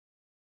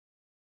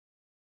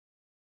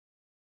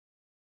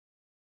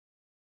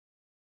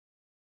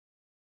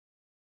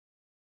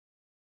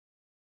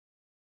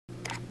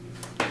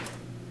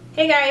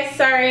Hey guys,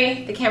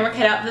 sorry, the camera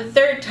cut out the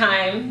third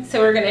time,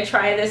 so we're gonna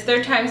try this.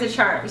 Third time's a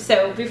charm.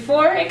 So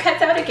before it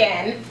cuts out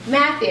again,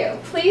 Matthew,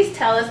 please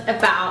tell us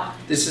about...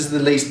 This is the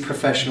least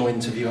professional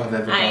interview I've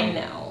ever done. I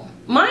know.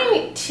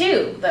 Mine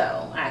too,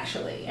 though,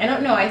 actually. I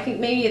don't know, I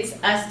think maybe it's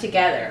us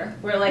together.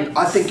 We're like...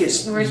 I think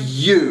it's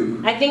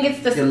you. I think it's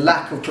the... Your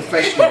lack of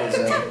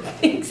professionalism. I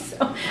think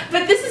so.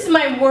 But this is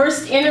my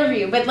worst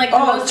interview, but like the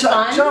most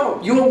fun.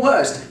 Joe, you're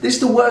worst. This is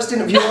the worst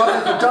interview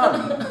I've ever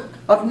done.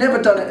 I've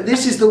never done it.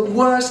 This is the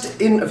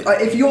worst interview.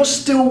 If you're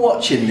still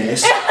watching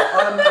this,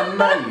 I'm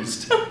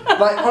amazed.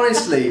 Like,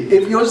 honestly,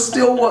 if you're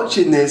still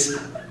watching this,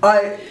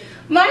 My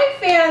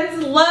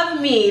fans love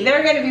me.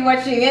 They're going to be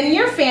watching, and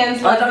your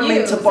fans love you. I don't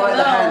mean to bite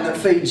the hand that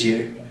feeds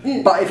you,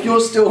 but if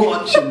you're still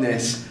watching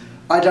this,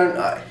 I don't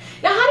know.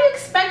 Now, how do you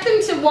expect them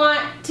to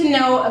want to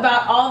know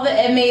about all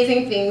the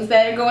amazing things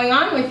that are going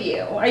on with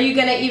you? Are you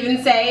going to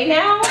even say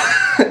now?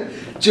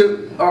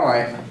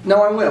 Alright,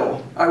 no,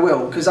 I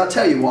will, because I'll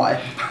tell you why.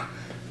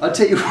 I'll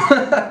tell you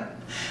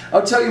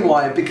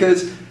why,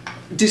 because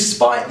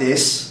despite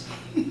this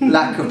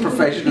lack of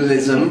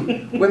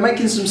professionalism, we're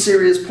making some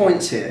serious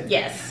points here.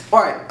 Yes.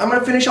 Alright, I'm going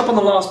to finish up on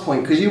the last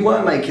point, because you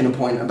were making a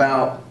point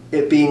about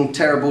it being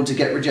terrible to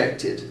get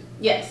rejected.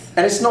 Yes.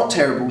 And it's not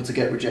terrible to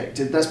get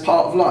rejected, that's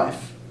part of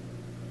life.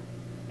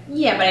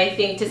 Yeah, but I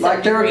think to some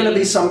Like, there are degree... going to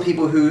be some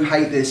people who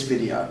hate this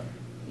video.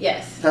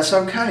 Yes. That's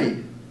okay.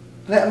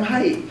 Let them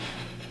hate.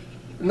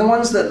 And the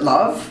ones that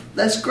love,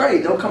 that's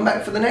great. They'll come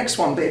back for the next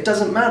one, but it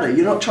doesn't matter.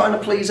 You're not trying to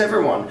please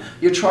everyone.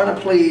 You're trying to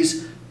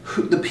please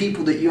the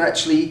people that you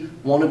actually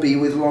want to be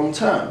with long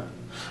term.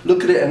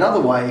 Look at it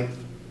another way.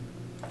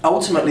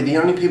 Ultimately, the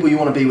only people you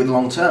want to be with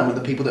long term are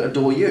the people that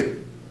adore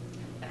you.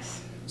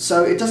 Yes.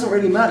 So it doesn't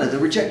really matter. The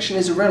rejection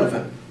is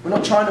irrelevant. We're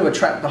not trying to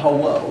attract the whole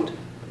world.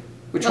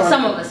 Well,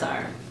 some of us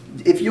are.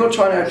 If you're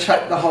trying to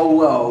attract the whole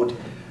world,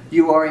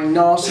 you are a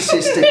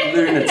narcissistic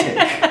lunatic.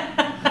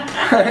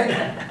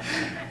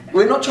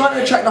 We're not trying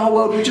to attract the whole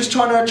world, we're just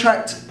trying to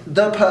attract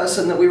the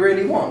person that we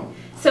really want.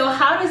 So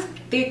how does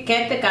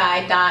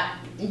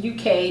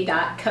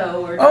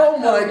gettheguy.uk.co or Oh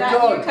my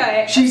God.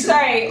 .uk? She's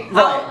sorry.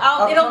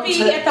 right. It'll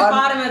be at the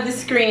bottom of the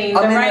screen.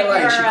 I'm the in right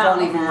LA, she URL.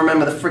 can't even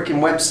remember the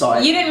freaking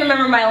website. You didn't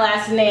remember my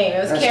last name.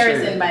 It was That's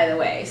Karrison, true. by the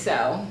way.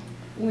 So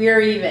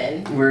we're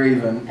even. We're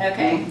even.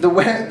 Okay. The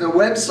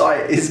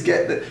website is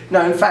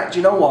No, in fact,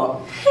 you know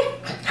what?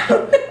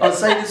 I'll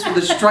say this with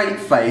a straight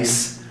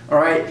face.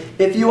 Alright,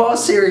 if you are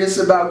serious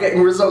about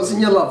getting results in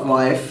your love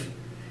life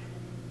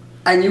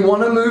and you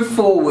want to move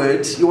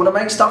forward, you want to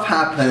make stuff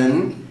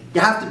happen, you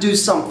have to do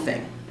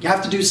something. You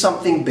have to do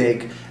something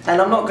big.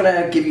 And I'm not going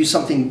to give you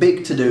something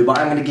big to do, but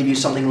I'm going to give you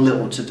something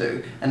little to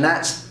do. And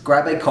that's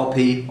grab a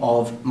copy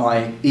of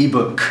my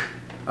ebook.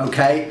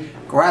 Okay?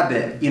 Grab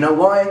it. You know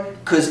why?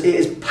 Because it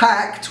is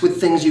packed with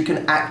things you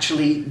can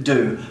actually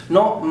do.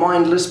 Not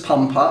mindless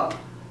pump up.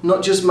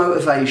 Not just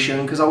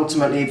motivation, because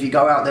ultimately if you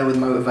go out there with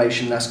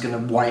motivation, that's going to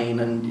wane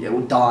and it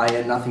will die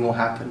and nothing will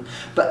happen.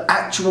 But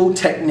actual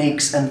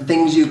techniques and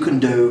things you can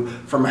do,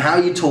 from how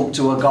you talk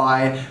to a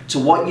guy, to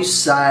what you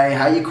say,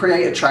 how you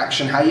create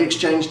attraction, how you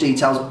exchange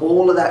details,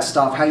 all of that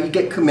stuff, how you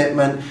get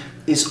commitment,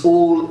 it's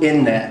all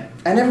in there.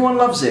 And everyone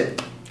loves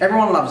it.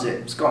 Everyone loves it.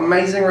 It's got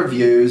amazing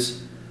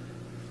reviews.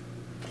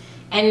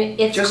 And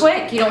it's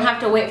quick. You don't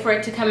have to wait for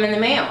it to come in the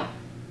mail.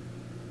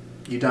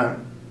 You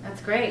don't.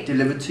 That's great.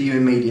 Delivered to you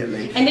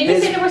immediately. And didn't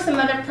you say there were some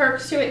other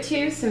perks to it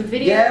too? Some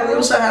video? Yeah, we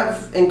also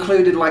have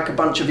included like a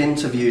bunch of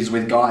interviews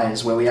with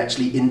guys where we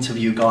actually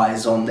interview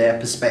guys on their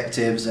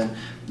perspectives, and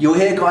you'll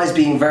hear guys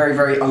being very,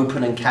 very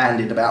open and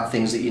candid about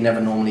things that you never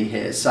normally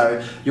hear.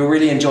 So you'll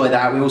really enjoy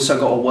that. We also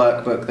got a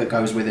workbook that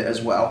goes with it as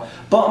well.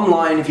 Bottom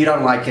line, if you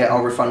don't like it,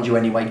 I'll refund you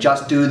anyway.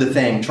 Just do the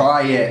thing.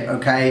 Try it,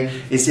 okay?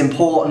 It's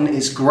important,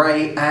 it's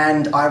great,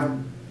 and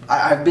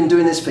I've been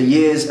doing this for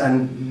years,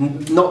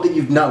 and not that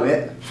you know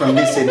it from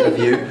this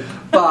interview,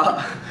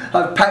 but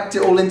I've packed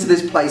it all into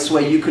this place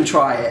where you can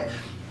try it.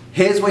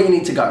 Here's where you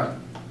need to go.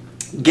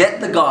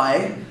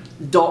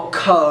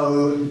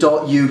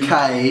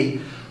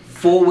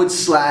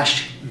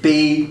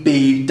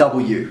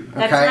 gettheguy.co.uk/BBW. Okay?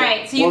 That's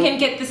right. So you can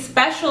get the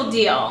special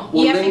deal.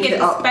 We'll you have to get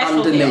the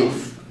special deal.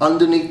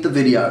 Underneath the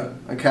video.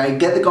 Okay?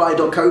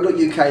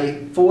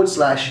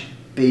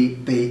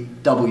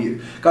 gettheguy.co.uk/BBW.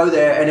 Go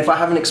there, and if I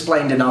haven't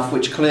explained enough,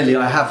 which clearly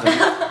I haven't,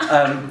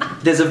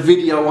 there's a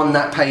video on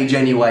that page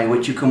anyway,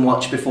 which you can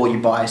watch before you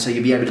buy, so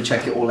you'll be able to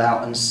check it all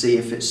out and see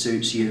if it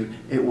suits you.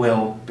 It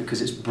will,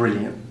 because it's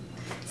brilliant.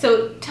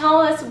 So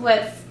tell us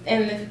what's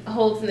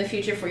holds in the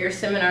future for your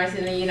seminars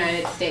in the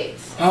United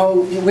States.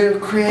 Oh, we're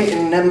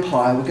creating an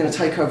empire. We're going to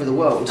take over the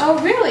world. Oh,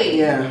 really?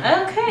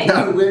 Yeah. Okay.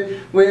 No, we're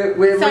so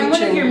reaching... I'm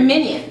one of your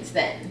minions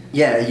then.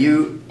 Yeah,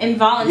 you.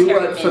 Involuntary. You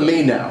work for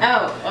me now.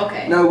 Oh,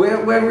 okay. No,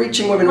 we're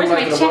reaching women all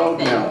over the world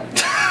now.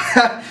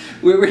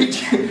 We're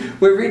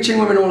reaching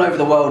women all over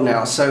the world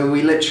now. So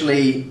we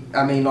literally,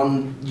 I mean,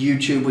 on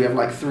YouTube we have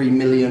like 3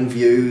 million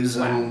views,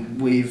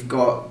 and we're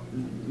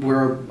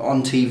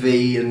on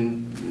TV and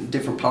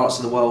different parts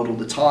of the world all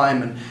the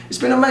time, and it's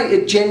been amazing.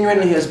 It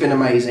genuinely has been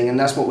amazing, and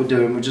that's what we're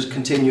doing. We're just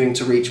continuing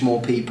to reach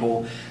more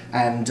people,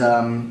 and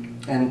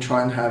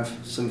try and have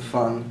some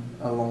fun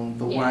along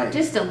the way.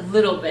 Just a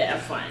little bit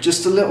of fun.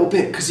 Just a little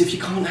bit, because if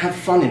you can't have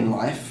fun in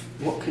life,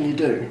 what can you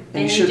do?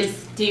 Then you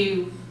just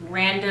do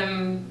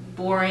random,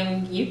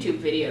 boring YouTube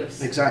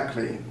videos.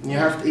 Exactly. You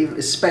have to,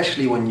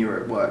 especially when you're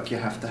at work, you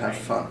have to have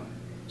fun.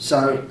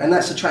 So, and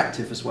that's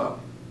attractive as well.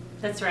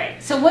 That's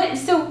right. So what?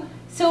 So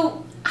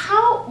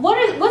how?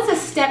 What's a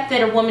step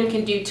that a woman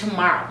can do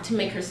tomorrow to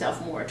make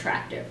herself more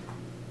attractive?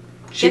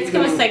 Just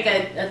give us like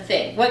a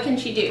thing. What can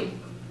she do?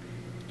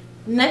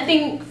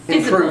 Nothing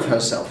physical. Improve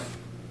herself.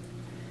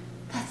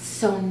 That's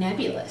so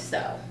nebulous,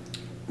 though.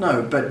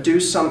 No, but do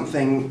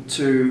something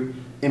to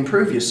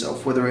improve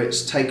yourself. Whether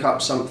it's take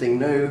up something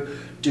new,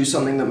 do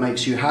something that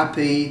makes you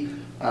happy.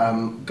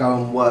 Go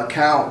and work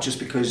out just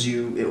because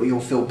you'll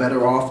feel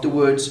better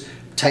afterwards.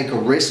 Take a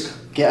risk.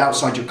 Get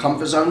outside your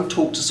comfort zone.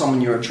 Talk to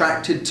someone you're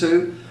attracted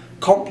to.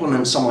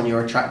 Compliment someone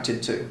you're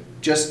attracted to.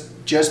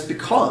 Just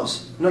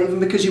because. Not even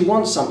because you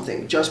want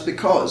something. Just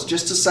because.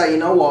 Just to say, you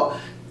know what?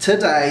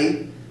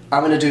 Today,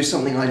 I'm going to do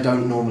something I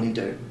don't normally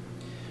do.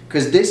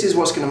 Because this is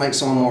what's going to make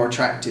someone more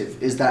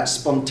attractive. Is that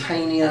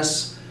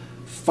spontaneous,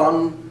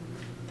 fun,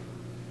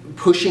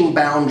 pushing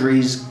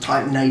boundaries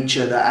type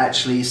nature that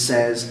actually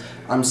says,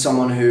 I'm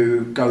someone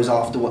who goes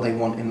after what they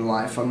want in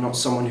life. I'm not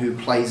someone who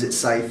plays it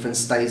safe and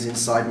stays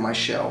inside my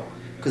shell.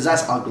 Because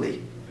that's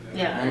ugly.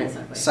 Yeah, right? that's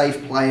ugly.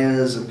 Safe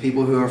players and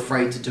people who are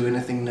afraid to do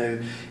anything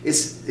new.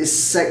 It's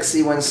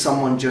sexy when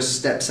someone just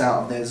steps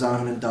out of their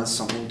zone and does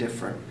something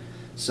different.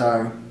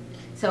 So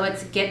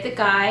it's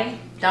gettheguy.co.uk.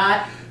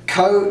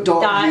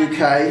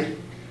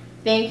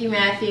 Thank you,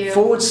 Matthew.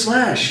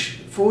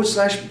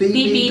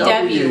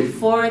 /BBW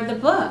for the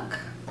book.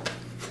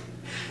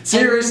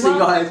 Seriously,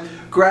 guys,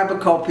 grab a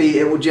copy.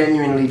 It will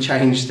genuinely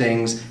change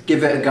things.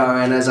 Give it a go,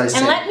 and as I said,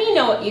 and let me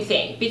know what you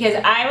think, because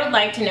I would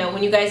like to know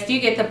when you guys do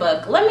get the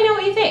book. Let me know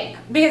what you think,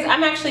 because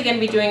I'm actually going to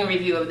be doing a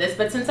review of this.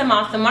 But since I'm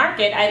off the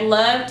market, I'd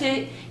love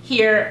to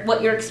hear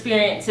what your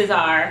experiences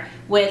are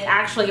with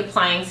actually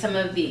applying some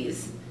of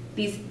this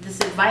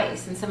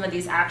advice and some of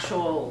these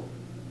actual,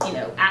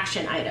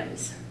 action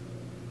items.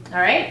 All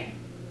right.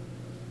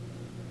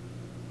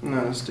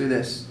 No, let's do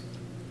this.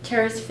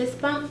 Terrorist fist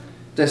bump.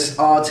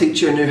 I'll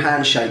teach you a new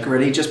handshake.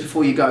 Ready? Just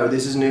before you go,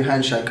 this is a new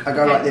handshake. I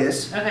go like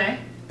this. Okay.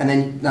 And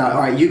then, no, all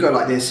right, you go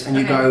like this, and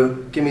you go,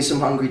 give me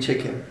some hungry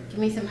chicken. Give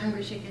me some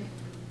hungry chicken.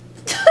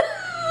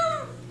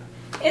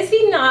 Is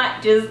he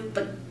not just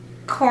the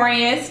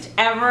corniest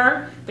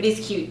ever? But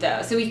he's cute,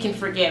 though, so we can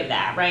forgive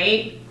that,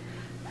 right?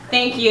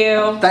 Thank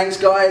you. Thanks,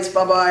 guys.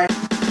 Bye-bye.